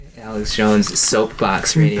Alex Jones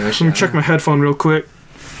soapbox radio show. Let me check my headphone real quick.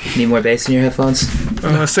 Need more bass in your headphones?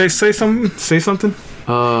 Say something.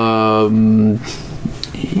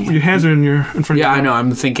 Your hands are in front of you. Yeah, I know.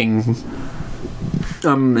 I'm thinking.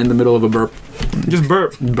 I'm in the middle of a burp. Just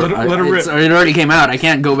burp. Let it rip. It already came out. I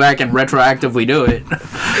can't go back and retroactively do it.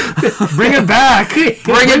 Bring it back.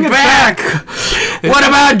 Bring it back. What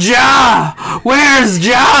about Ja? Where's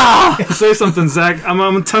Ja? Say something, Zach.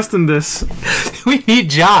 I'm testing this. We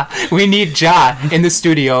need Ja. We need Ja in the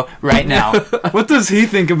studio right now. What does he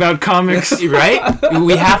think about comics? Right?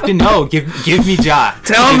 We have to know. Give me Ja.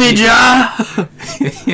 Tell me, Ja.